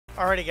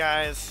Alrighty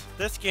guys,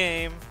 this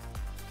game,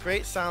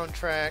 great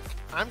soundtrack.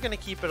 I'm gonna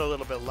keep it a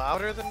little bit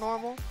louder than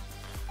normal.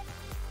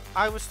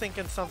 I was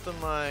thinking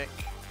something like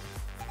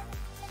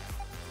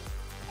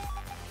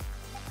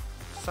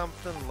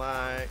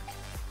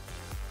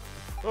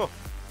oh,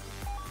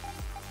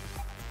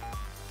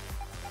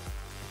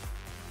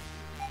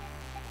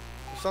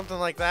 something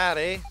like that,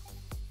 eh?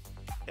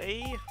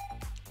 Hey,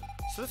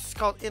 so this is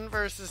called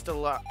INVERSUS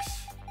Delux.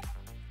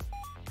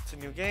 It's a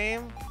new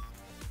game.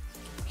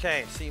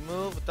 Okay, so you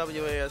move with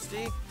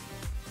WASD,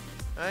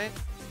 right?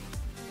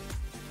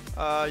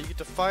 You get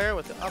to fire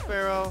with the up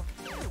arrow,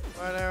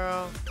 right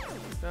arrow,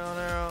 down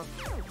arrow.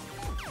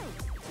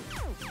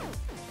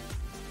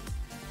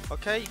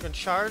 Okay, you can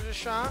charge a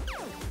shot.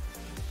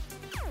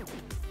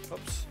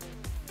 Oops.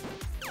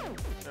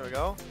 There we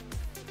go.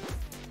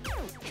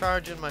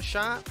 Charging my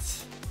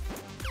shots.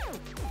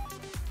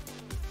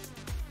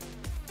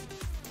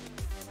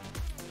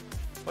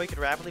 Oh, you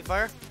can rapidly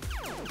fire.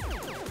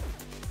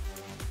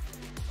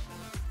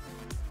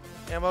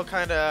 Ammo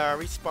kind of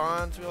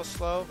respawns real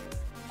slow.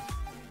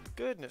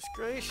 Goodness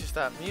gracious,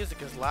 that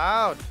music is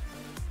loud.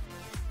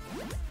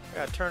 I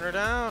gotta turn her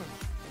down.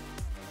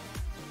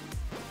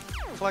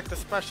 Collect the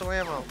special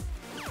ammo.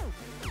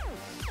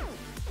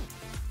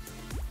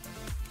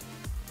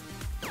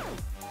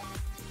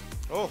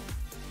 Oh.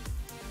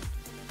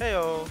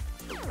 Heyo.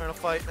 We're gonna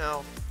fight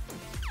now.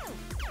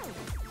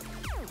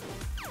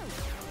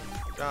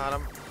 Got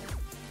him.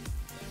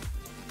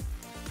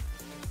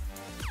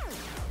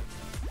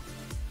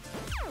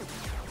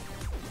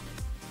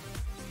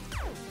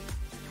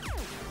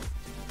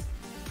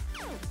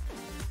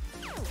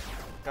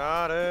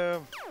 Got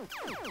him.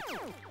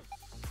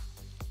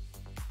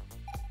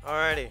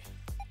 Alrighty.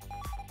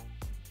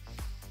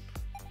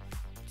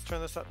 Let's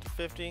turn this up to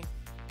 50.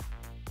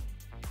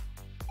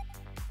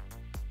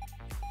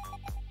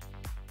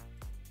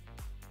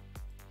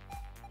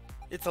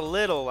 It's a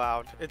little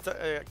loud. It's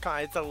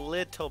a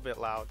little bit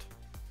loud.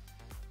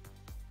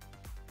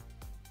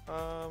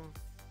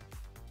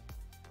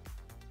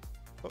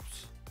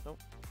 Oops. Nope.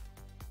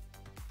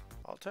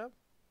 Alt tab.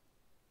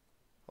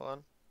 Hold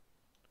on.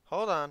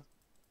 Hold on.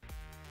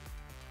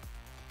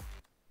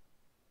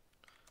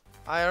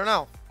 I don't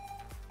know.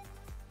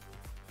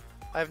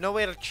 I have no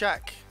way to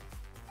check.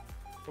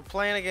 We're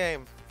playing a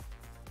game.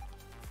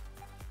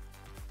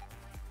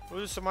 We'll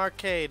do some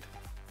arcade.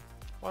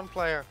 One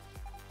player.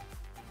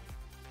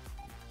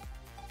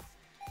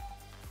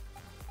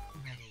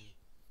 Ready.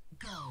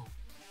 Go.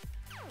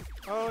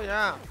 Oh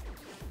yeah.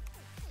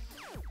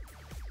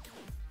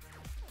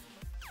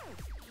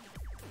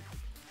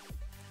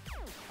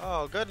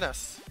 Oh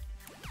goodness.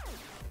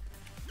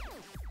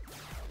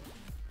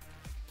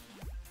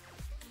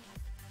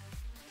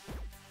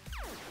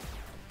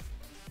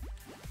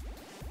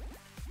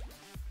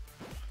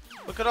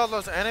 Look at all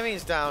those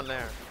enemies down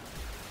there.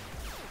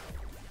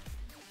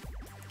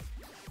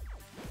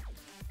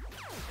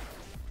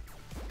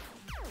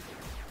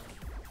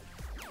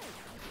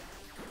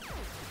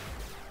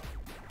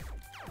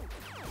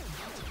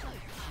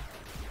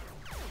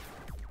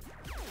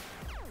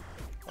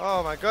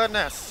 Oh my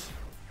goodness.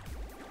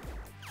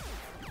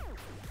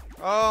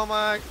 Oh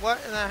my, what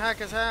in the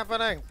heck is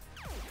happening?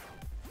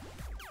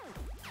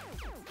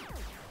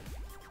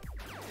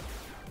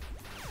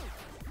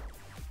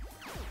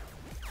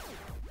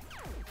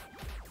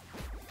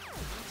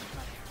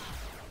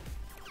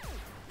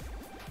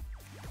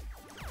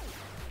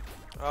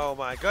 Oh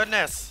my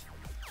goodness!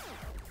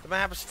 The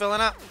map is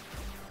filling up.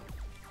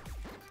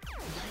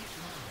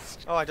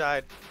 Oh, I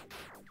died.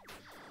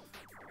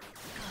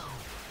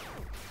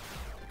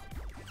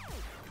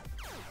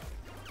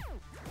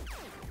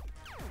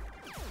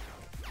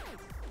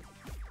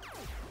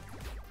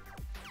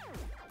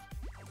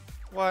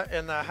 What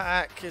in the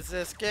heck is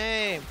this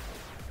game?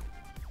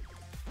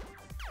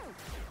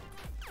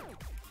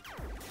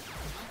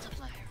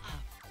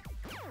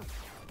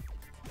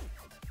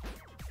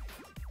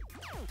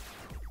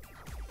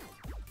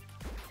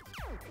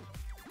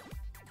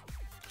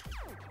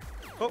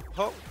 Ho,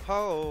 ho,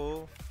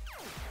 ho.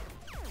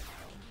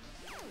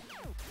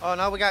 Oh,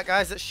 now we got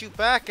guys that shoot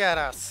back at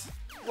us.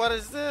 What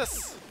is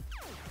this?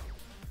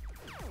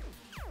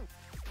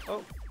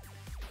 Oh.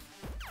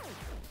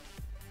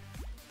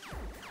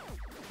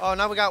 Oh,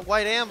 now we got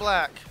white and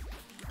black.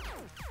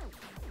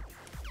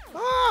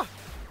 Ah!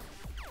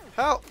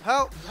 Help,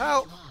 help,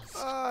 help.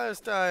 Oh, I was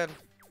dying.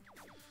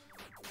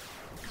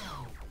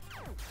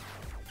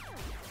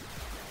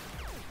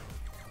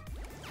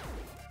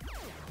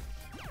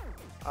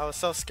 I was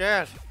so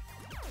scared.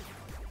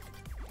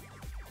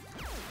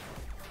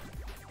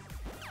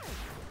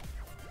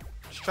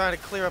 Just trying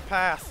to clear a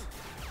path.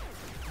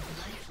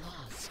 Life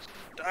lost.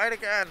 Died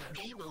again.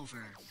 Game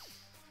over.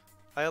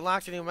 I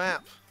unlocked a new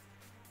map.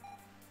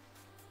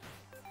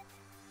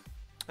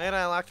 And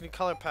I unlocked a new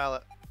color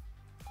palette.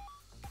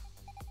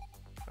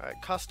 Alright,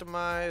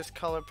 customize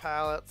color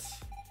palettes.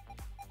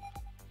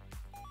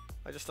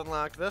 I just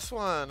unlocked this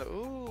one.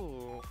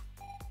 Ooh.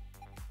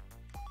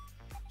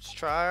 Let's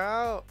try her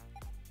out.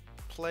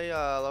 Play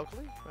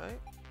locally, right?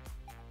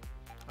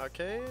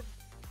 Arcade.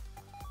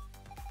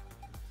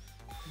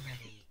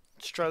 Ready.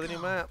 Let's try the new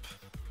map.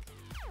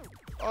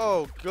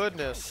 Oh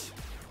goodness.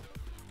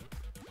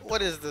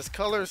 What is this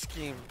color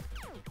scheme?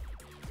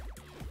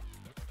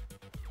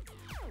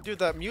 Dude,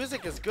 that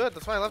music is good.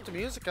 That's why I left the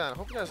music on.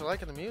 Hope you guys are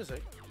liking the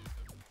music.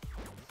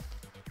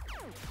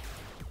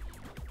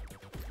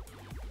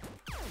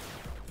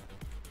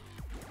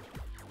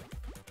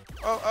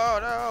 Oh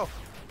no!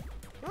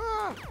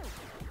 Ah!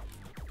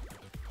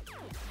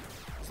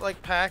 It's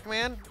like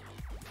Pac-Man.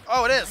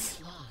 Oh, it is.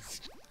 Life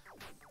lost.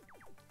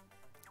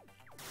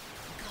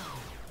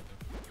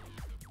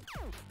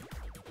 Go.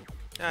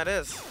 Yeah, it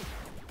is. See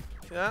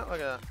that? Look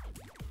at that.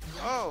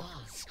 Life Oh.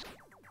 lost.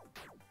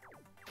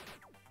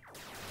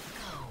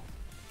 Go.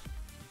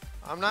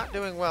 I'm not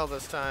doing well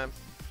this time.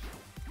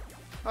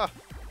 Oh,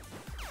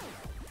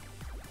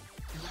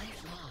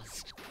 Life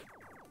lost.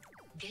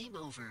 Game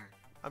over.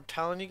 I'm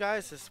telling you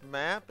guys, this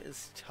map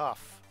is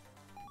tough.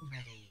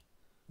 Ready.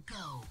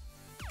 Go.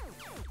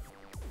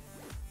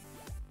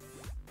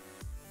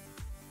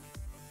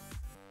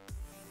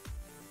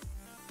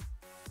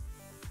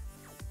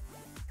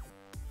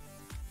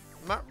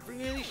 I'm not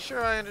really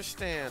sure I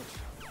understand.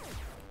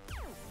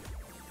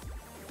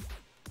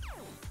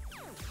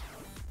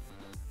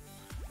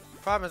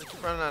 Problem is I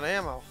keep running out of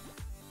ammo.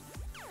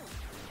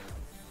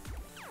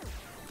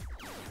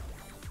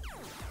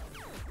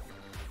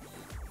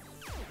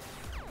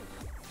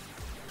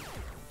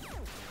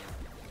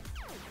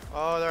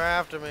 Oh, they're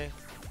after me.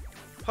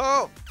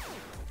 Oh!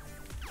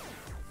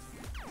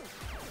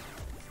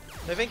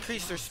 They've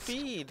increased their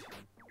speed.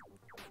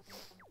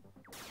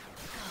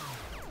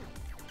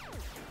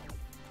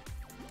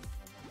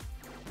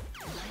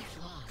 Life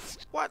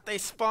lost. What? They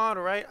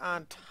spawned right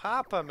on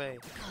top of me.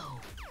 Go.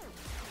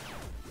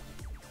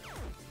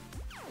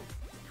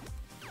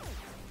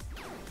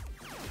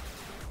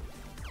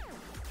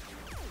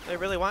 They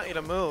really want you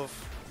to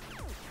move.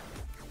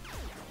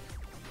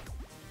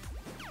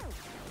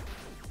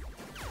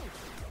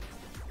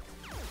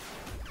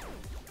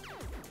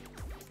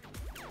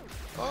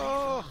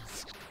 Oh!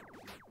 Lost.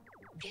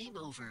 Game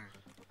over.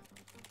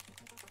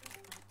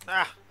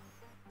 Ah!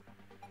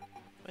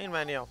 Main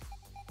menu.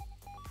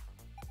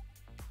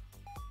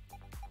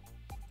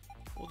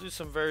 We'll do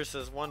some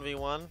verses,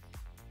 1v1.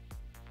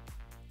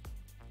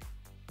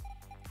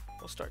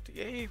 We'll start the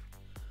game.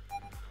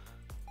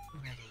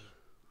 Ready.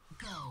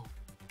 Go.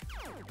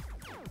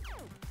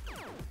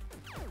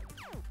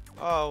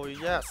 Oh,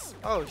 yes.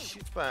 Oh, he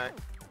shoots back.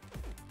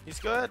 He's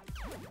good.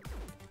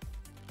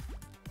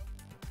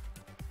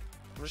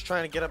 I'm just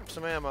trying to get up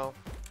some ammo.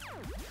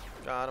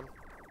 Got him.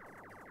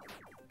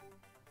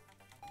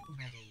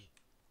 Ready.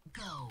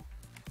 Go.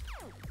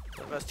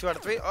 The best 2 out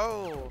of 3.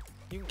 Oh,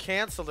 you can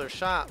cancel their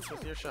shots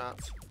with your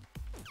shots.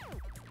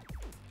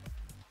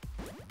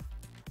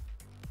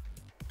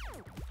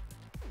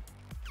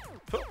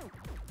 Huh.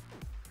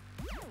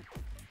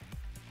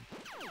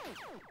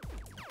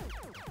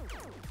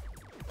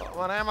 Oh, I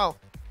want ammo.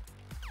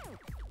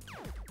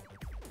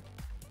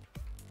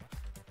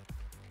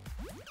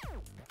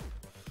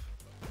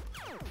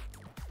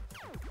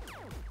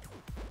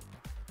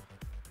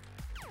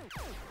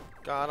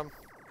 Got him.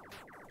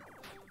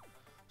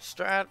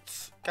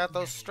 Strats. Got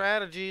those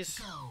strategies.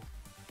 Go.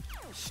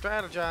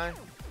 Strategize.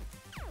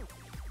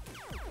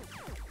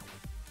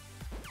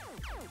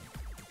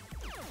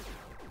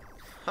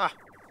 Ha!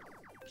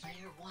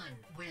 Player 1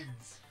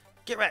 wins.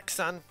 Get wrecked,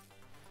 son.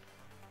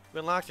 We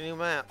unlocked a new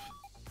map.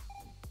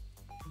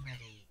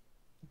 Ready.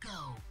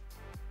 Go.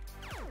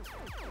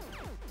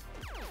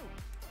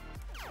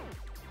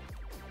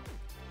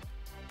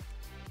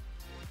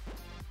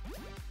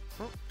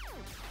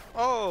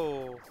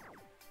 Oh!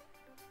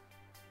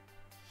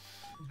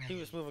 Ready. He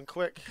was moving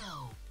quick.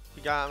 Go.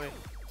 He got me.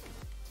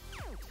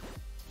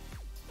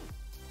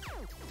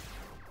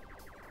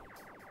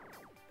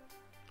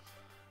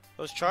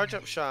 Those charge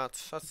up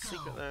shots. That's the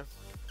secret there.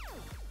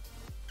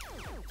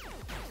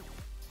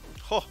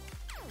 Oh!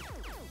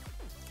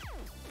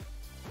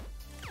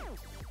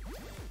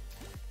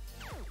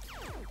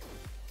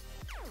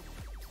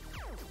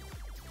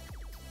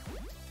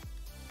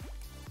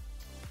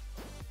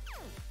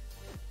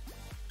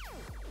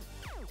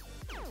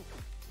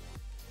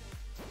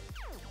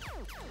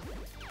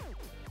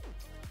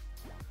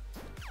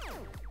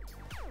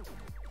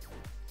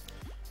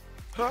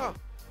 Huh.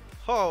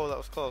 Oh, that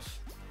was close.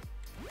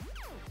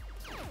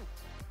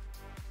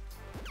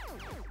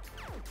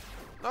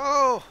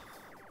 No!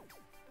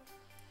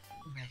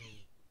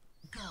 Ready.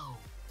 Go.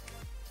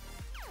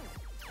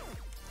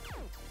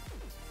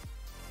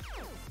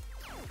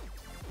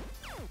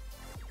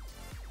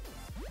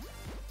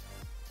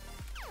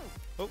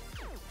 Oh.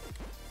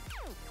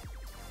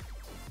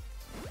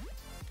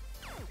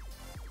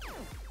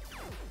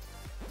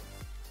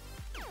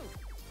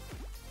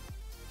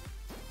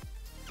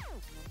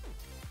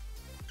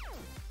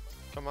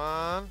 Come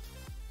on.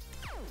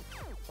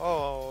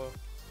 Oh.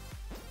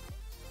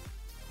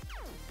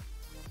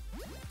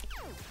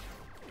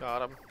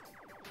 Got him.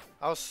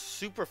 I was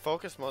super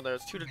focused mode there.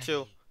 It's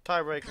 2-2.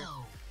 Tiebreaker.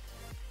 Go.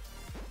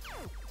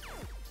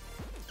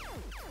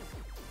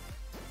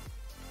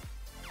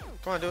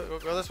 Come on, do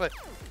it. Go this way.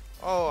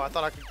 Oh, I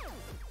thought I could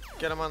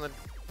get him on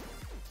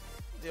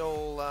the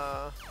old.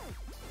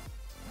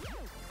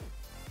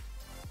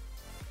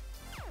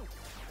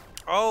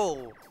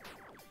 Oh,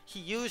 he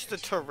used the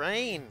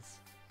terrain.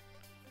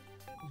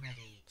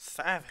 Ready.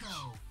 Savage.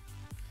 Go.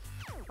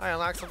 I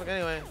unlocked something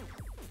anyway.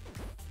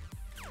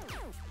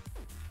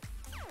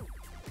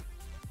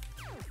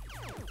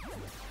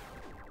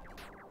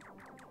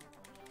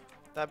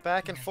 That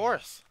back and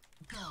forth.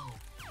 Go.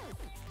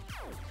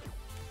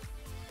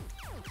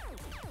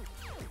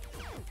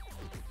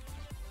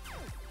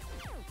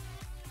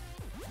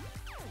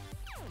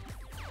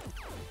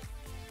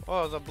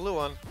 Oh, it's a blue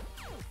one.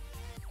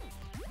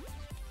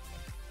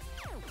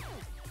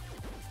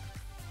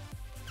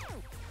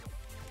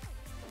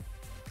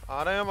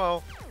 Out of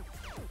ammo.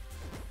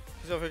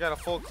 He's over here got a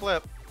full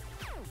clip.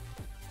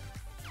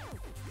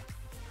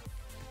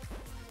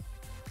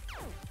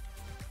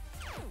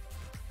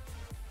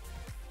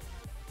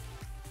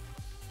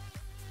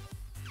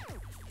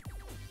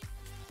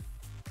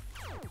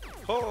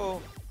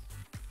 Oh.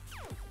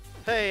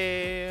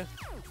 Hey.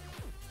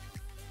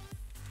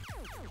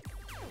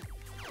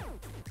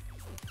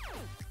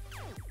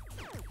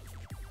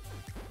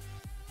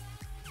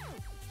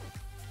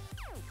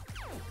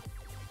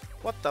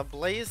 What the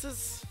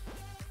blazes?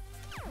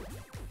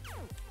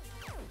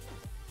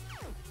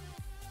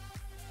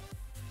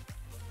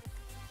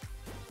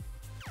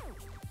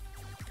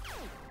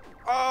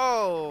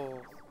 Oh!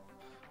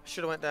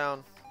 Should have went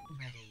down.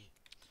 Ready.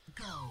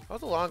 Go. That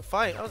was a long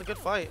fight. That was a good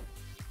fight.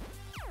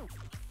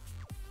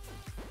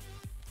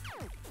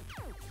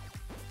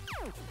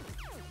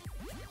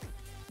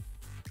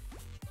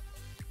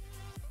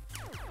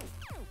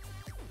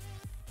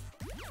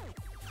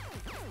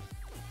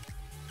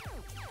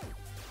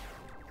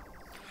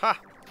 Ha!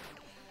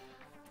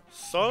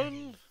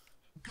 Son!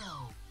 Go.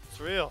 It's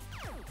real.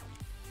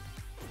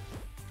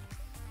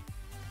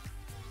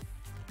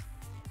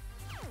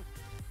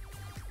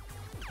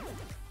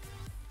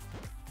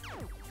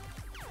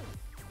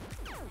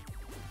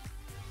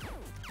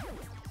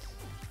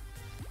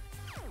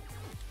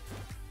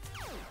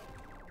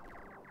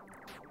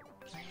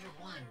 Player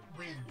 1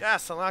 wins.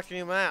 Yes, unlock a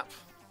new map.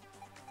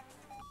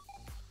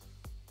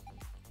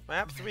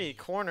 Map 3,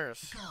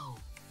 corners. Go.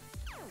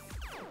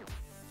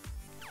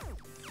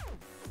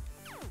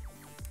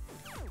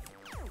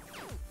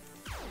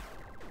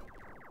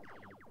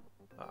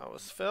 That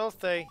was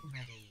filthy.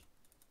 Ready.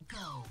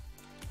 Go.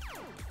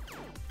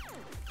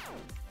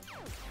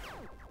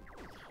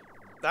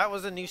 That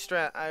was a new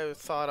strat I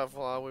thought of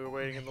while we were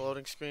waiting in the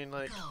loading screen.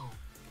 Like, Go.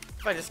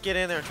 if I just get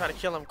in there and try to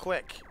kill him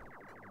quick.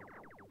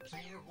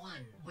 Player 1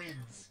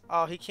 wins.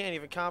 Oh, he can't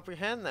even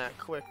comprehend that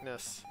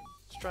quickness.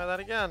 Let's try that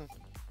again.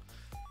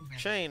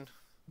 Ready. Chain.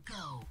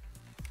 Go.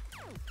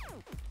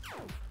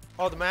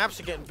 Oh, the maps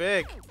are getting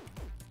big.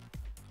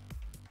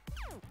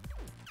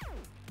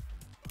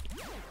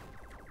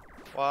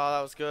 Wow,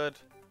 that was good.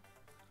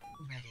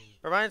 Ready.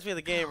 Reminds me of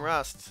the game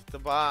Rust. The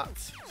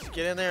bots. Just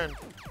get in there and...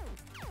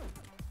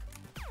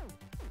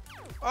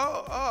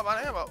 Oh, I'm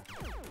out of ammo.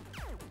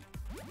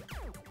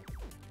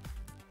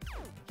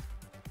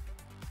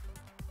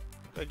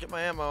 Gotta get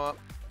my ammo up.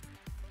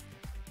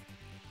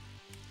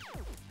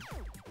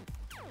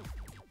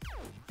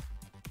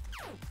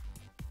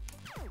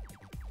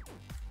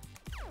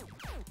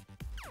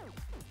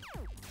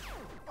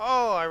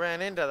 Oh, I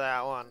ran into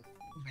that one.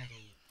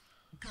 Ready.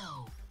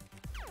 Go.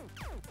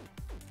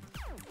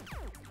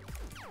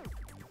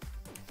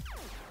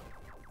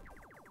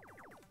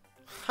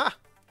 Ha!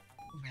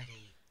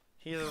 Ready.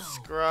 He's a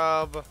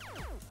scrub.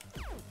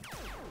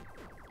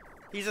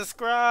 He's a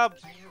scrub.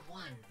 Player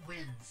 1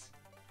 wins.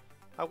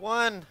 I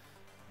won.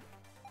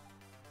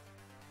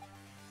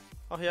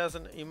 Oh, he has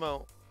an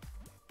emote.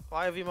 Oh,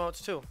 I have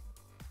emotes too.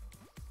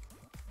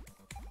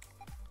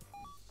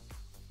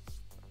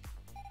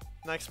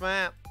 Next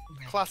map.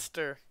 Ready.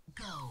 Cluster.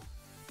 Go.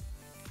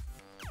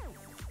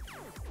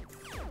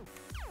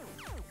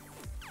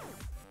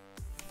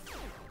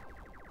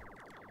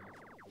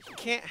 He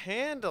can't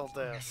handle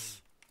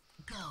this.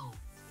 Go.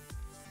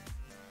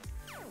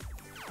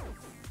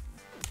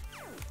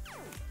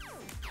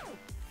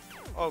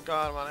 Oh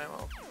god, I'm on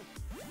ammo.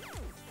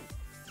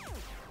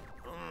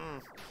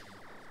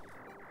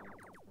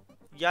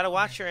 You gotta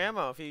watch your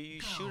ammo. If you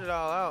shoot it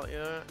all out,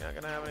 you're not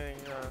gonna have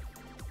anything.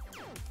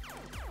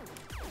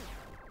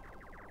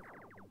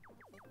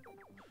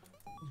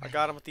 I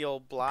got him with the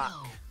old block.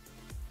 Go.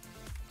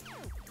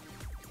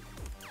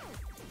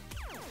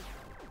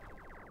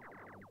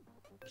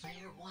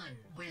 Player 1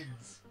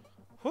 wins.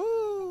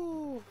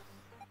 Whoo!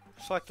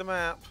 Select the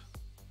map.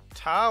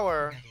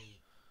 Tower. Ready.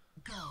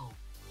 Go.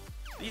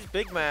 These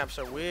big maps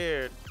are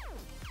weird.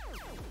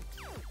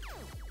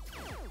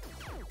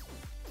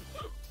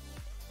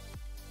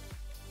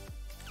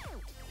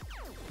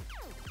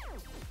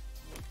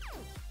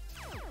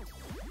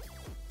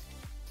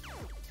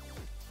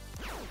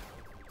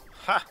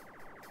 Ha!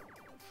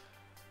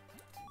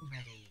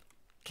 Ready.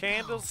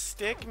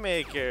 Candlestick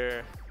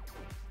maker.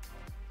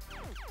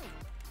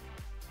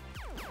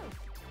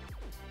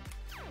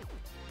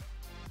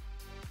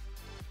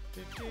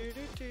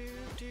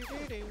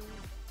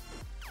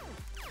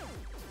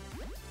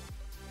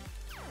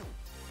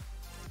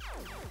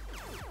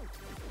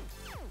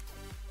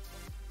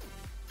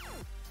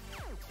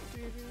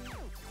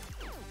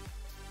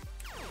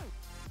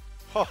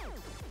 Huh.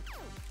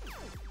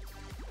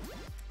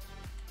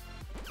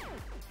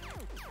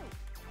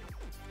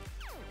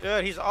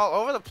 Dude, he's all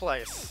over the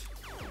place.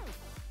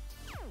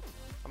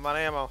 I'm on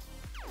ammo.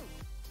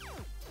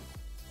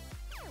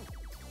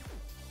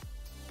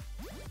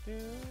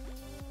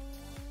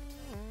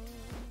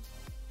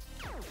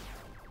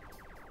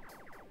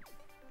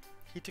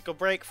 He took a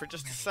break for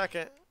just a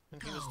second,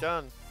 and he was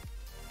done.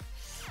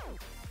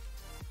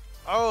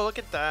 Oh, look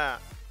at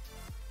that.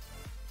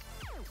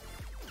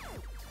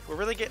 We're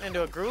really getting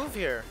into a groove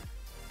here.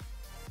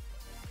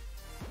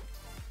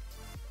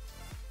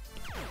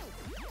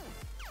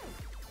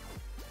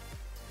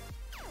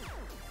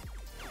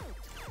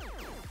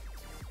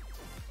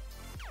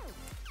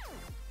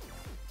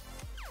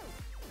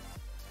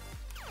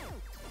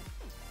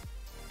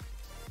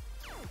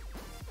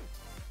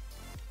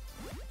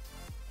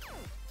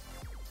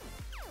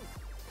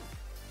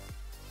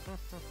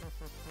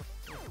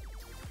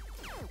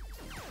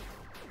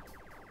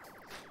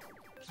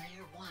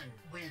 Player 1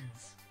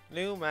 wins.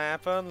 New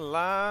map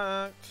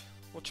unlocked.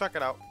 We'll check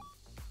it out.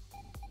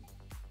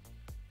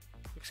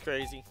 Looks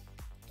crazy.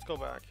 Let's go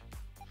back.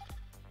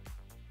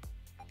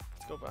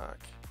 Let's go back.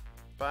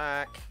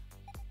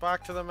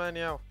 Back to the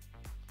menu.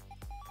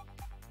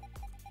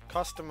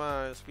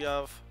 Customize. We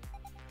have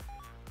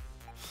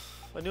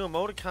a new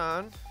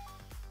emoticon.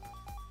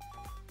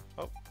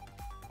 Oh.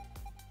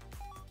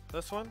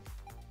 This one.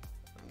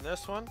 And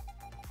this one.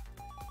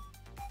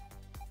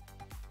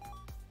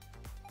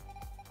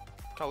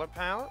 Color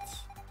palettes.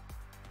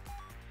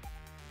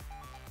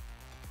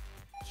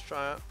 Let's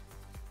try it.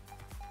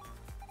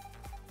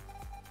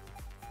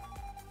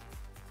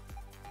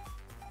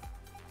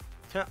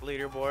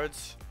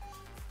 Leaderboards.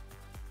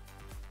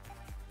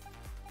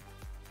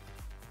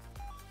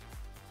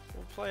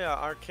 We'll play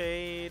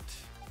arcade.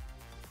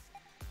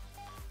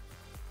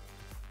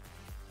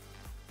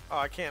 Oh,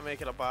 I can't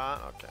make it a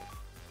bot. Okay.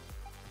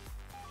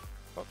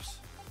 Whoops.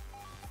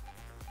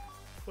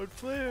 One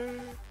player.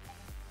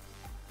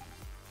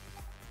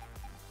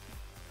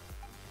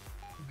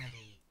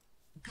 Ready.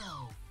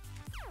 Go.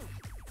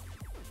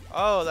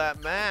 Oh,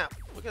 that map.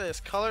 Look at this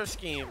color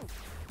scheme.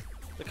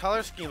 The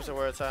color schemes are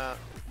where it's at.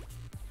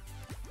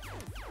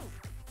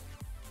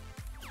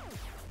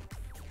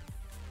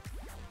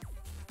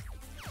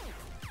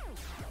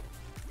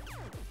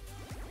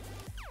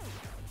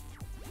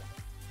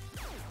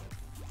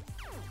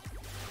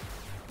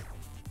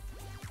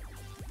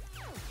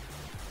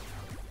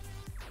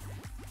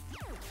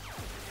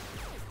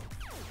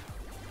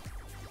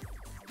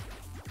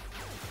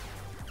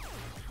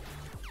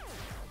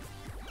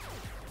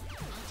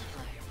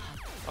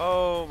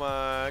 Oh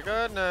my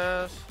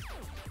goodness.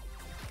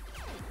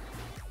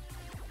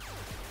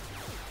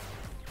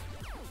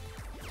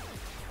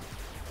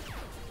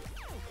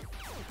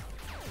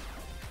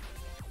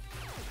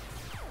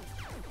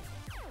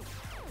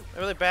 They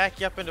really back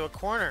you up into a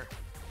corner.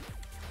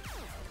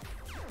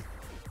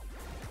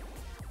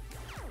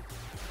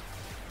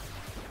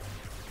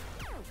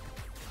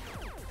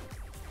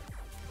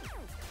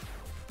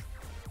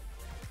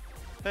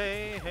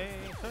 Hey, hey,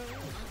 hey.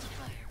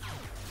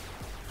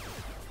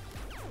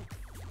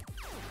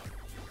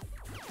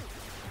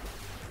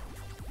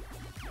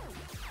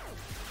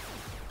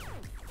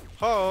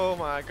 Oh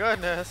my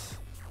goodness.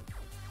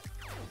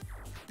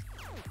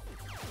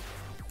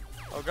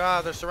 Oh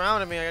god, they're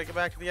surrounding me. I gotta get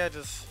back to the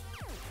edges.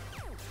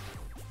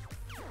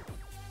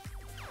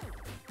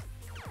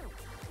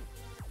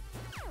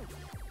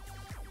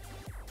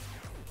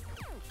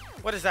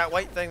 What is that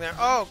white thing there?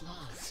 Oh!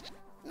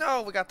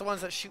 No, we got the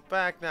ones that shoot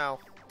back now.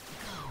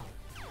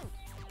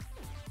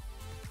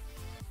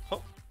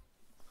 Oh.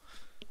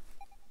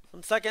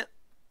 1 second.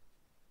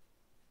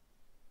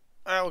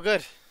 Alright, we're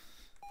good.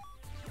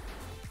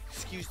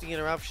 Excuse the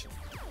interruption.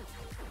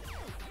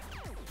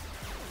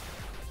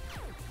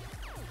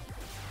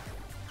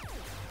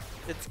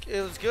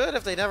 It was good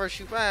if they never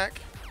shoot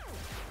back.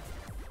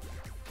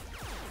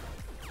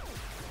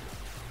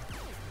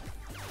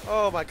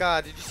 Oh my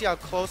god, did you see how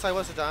close I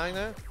was to dying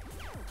there?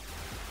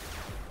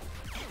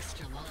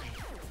 Extra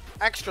life.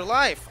 Extra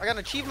life! I got an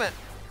achievement!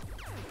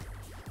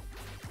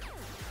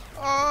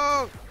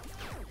 Oh!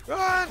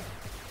 Run!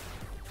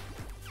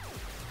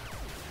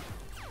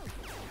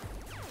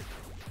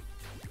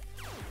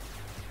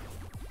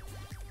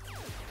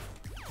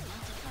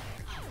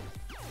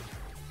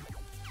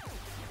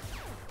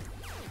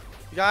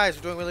 You guys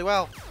are doing really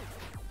well.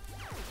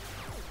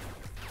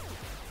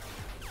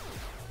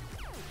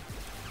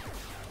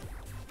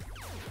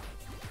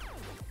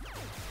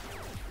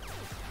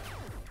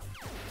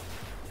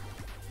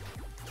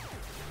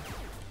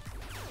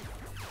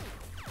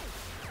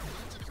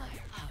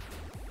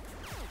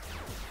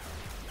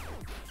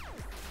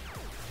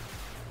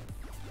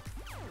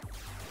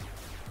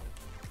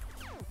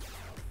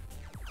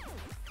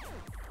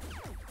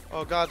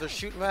 Oh god, they're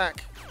shooting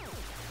back.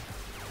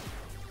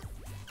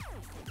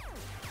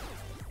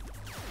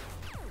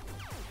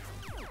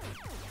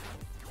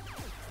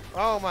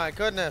 Oh my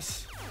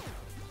goodness.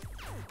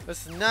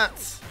 This is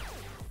nuts.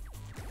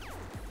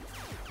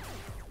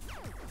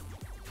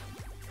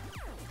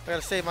 I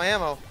gotta save my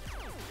ammo.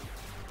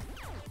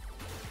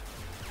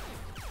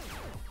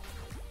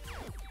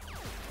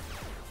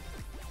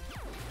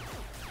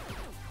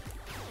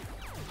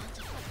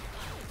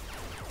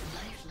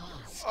 Life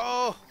lost.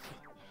 Oh!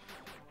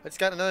 It's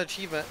got another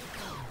achievement.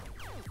 Go.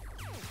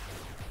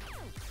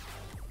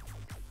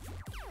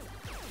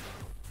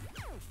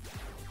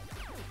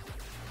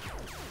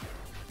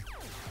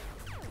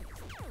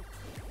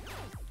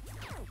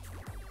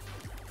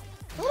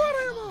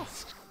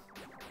 Lost.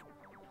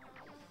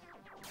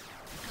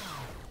 Go.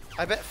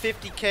 I bet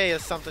 50k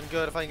is something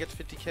good. If I can get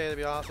to 50k, that'd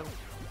be awesome.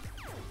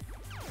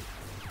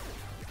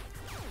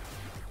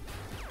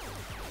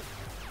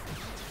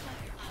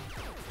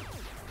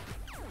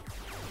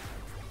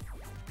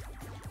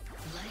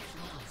 Life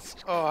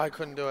lost. Oh, I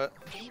couldn't do it.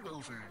 Game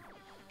over.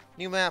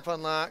 New map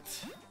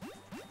unlocked.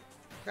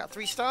 Got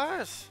 3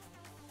 stars.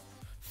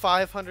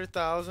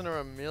 500,000 or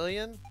a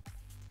million?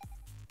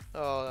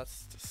 Oh,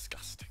 that's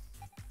disgusting.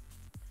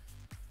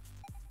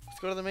 Let's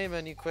go to the main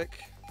menu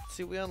quick.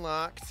 See what we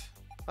unlocked.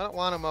 I don't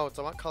want emotes.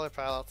 I want color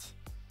palettes.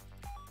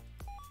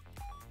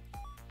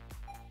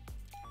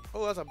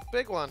 Oh, that's a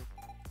big one.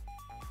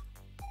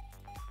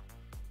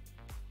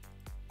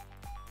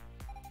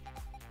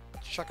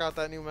 Let's check out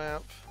that new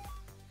map.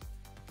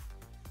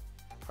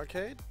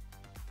 Arcade?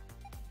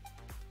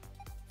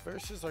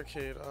 Versus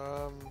arcade.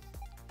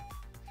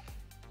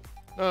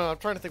 No, I'm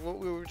trying to think what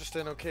we were just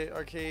in. Okay,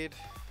 arcade.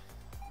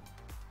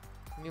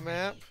 New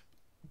map.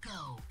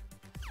 Go.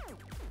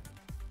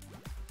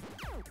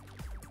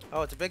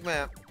 Oh, it's a big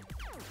map.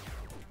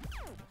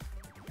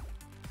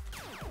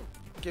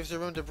 Gives you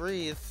room to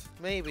breathe.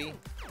 Maybe.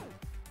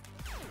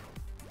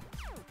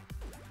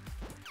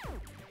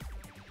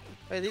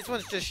 Hey, these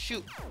ones just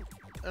shoot.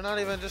 They're not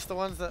even just the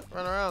ones that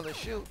run around. They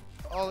shoot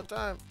all the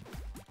time.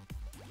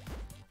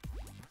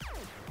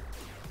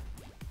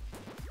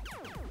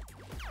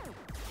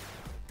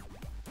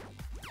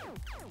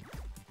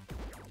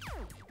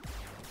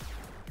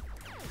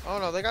 Oh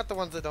no, they got the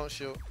ones that don't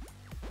shoot.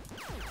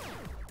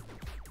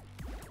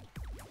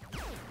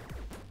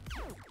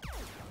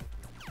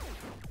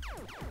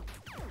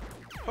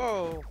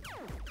 Oh!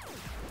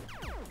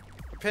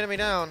 They're pinning me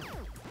down.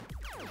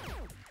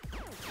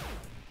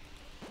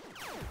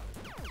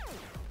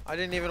 I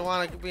didn't even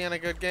want to be in a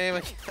good game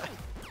again.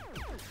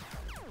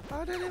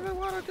 I didn't even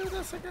want to do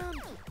this again.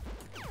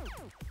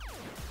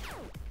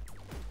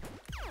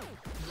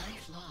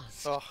 Life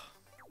lost. Oh.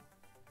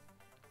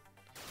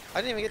 I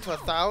didn't even get to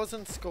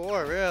 1,000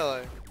 score,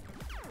 really.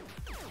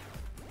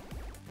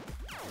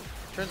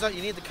 Turns out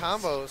you need the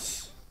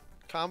combos.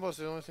 Combos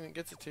are the only thing that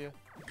gets it to you.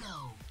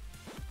 Go.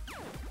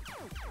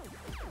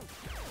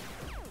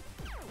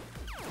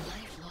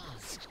 Life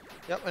lost.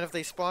 Yep, and if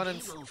they spawn in,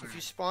 Game over. if you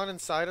spawn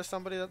inside of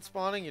somebody that's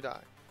spawning, you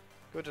die.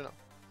 Good to know.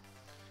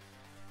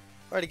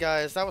 Alrighty,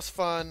 guys, that was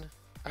fun.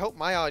 I hope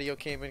my audio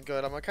came in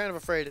good. I'm kind of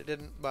afraid it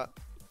didn't, but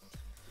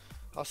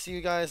I'll see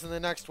you guys in the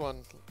next one.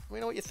 Let me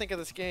know what you think of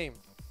this game.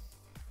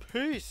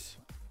 Peace.